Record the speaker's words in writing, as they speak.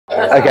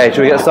Okay,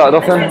 shall we get started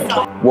off then?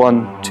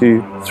 1,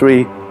 2,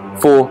 3,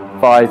 4,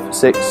 5,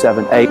 6,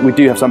 7, 8. We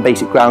do have some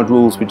basic ground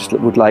rules we just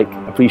would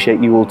appreciate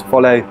you all to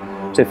follow.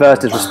 So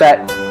first is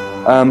respect.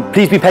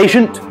 Please be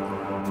patient.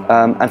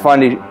 And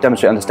finally,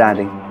 demonstrate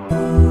understanding.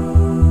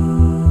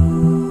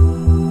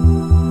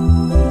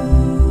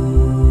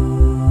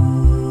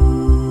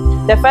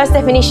 The first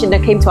definition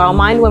that came to our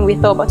mind when we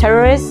thought about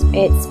terrorism,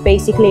 it's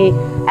basically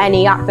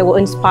any act that will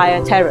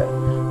inspire terror.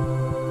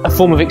 A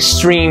form of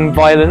extreme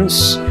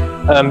violence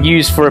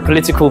used for a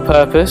political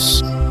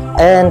purpose.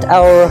 And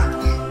our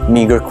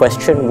meager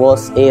question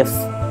was if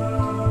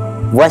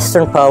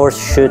Western powers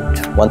should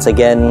once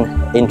again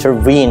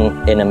intervene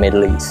in the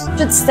Middle East.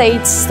 Should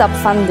states stop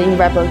funding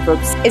rebel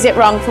groups? Is it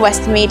wrong for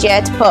Western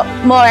media to put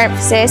more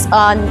emphasis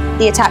on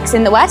the attacks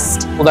in the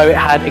West? Although it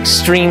had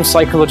extreme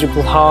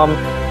psychological harm,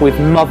 with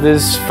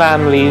mothers,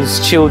 families,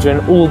 children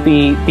all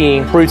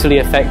being brutally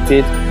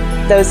affected.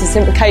 There was this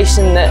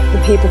implication that the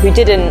people who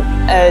didn't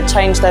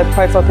change their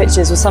profile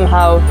pictures were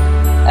somehow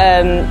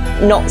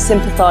not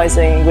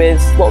sympathising with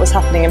what was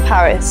happening in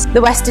Paris. The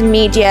Western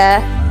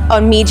media,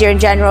 on media in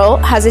general,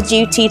 has a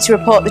duty to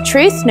report the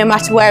truth, no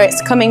matter where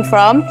it's coming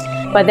from.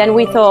 But then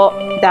we thought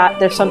that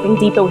there's something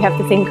deeper we have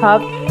to think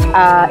of.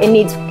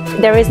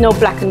 There is no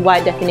black and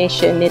white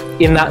definition.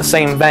 In that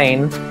same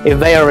vein, if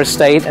they are a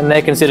state and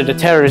they're considered a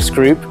terrorist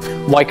group,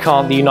 why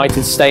can't the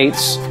United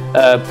States,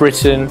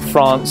 Britain,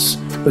 France,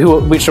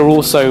 which are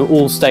also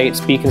all states,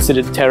 be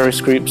considered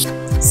terrorist groups?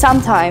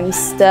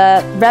 Sometimes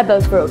the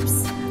rebel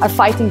groups are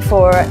fighting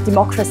for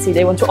democracy.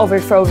 They want to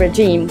overthrow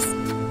regimes.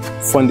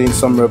 Funding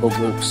some rebel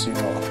groups,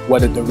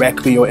 whether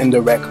directly or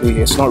indirectly,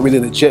 it's not really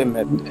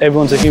legitimate.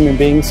 Everyone's a human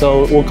being,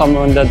 so we'll come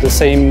under the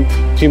same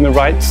human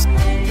rights.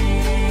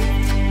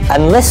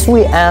 Unless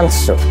we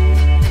answer,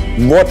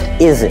 what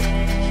is it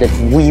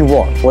that we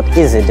want? What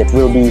is it that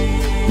will be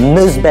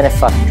most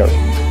beneficial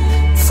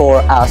for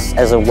us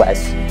as a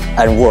West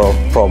and world,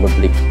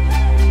 probably?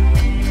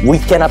 We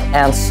cannot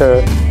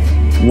answer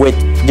with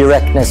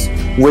directness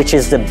which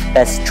is the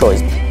best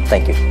choice.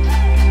 Thank you.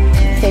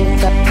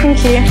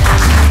 Thank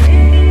you.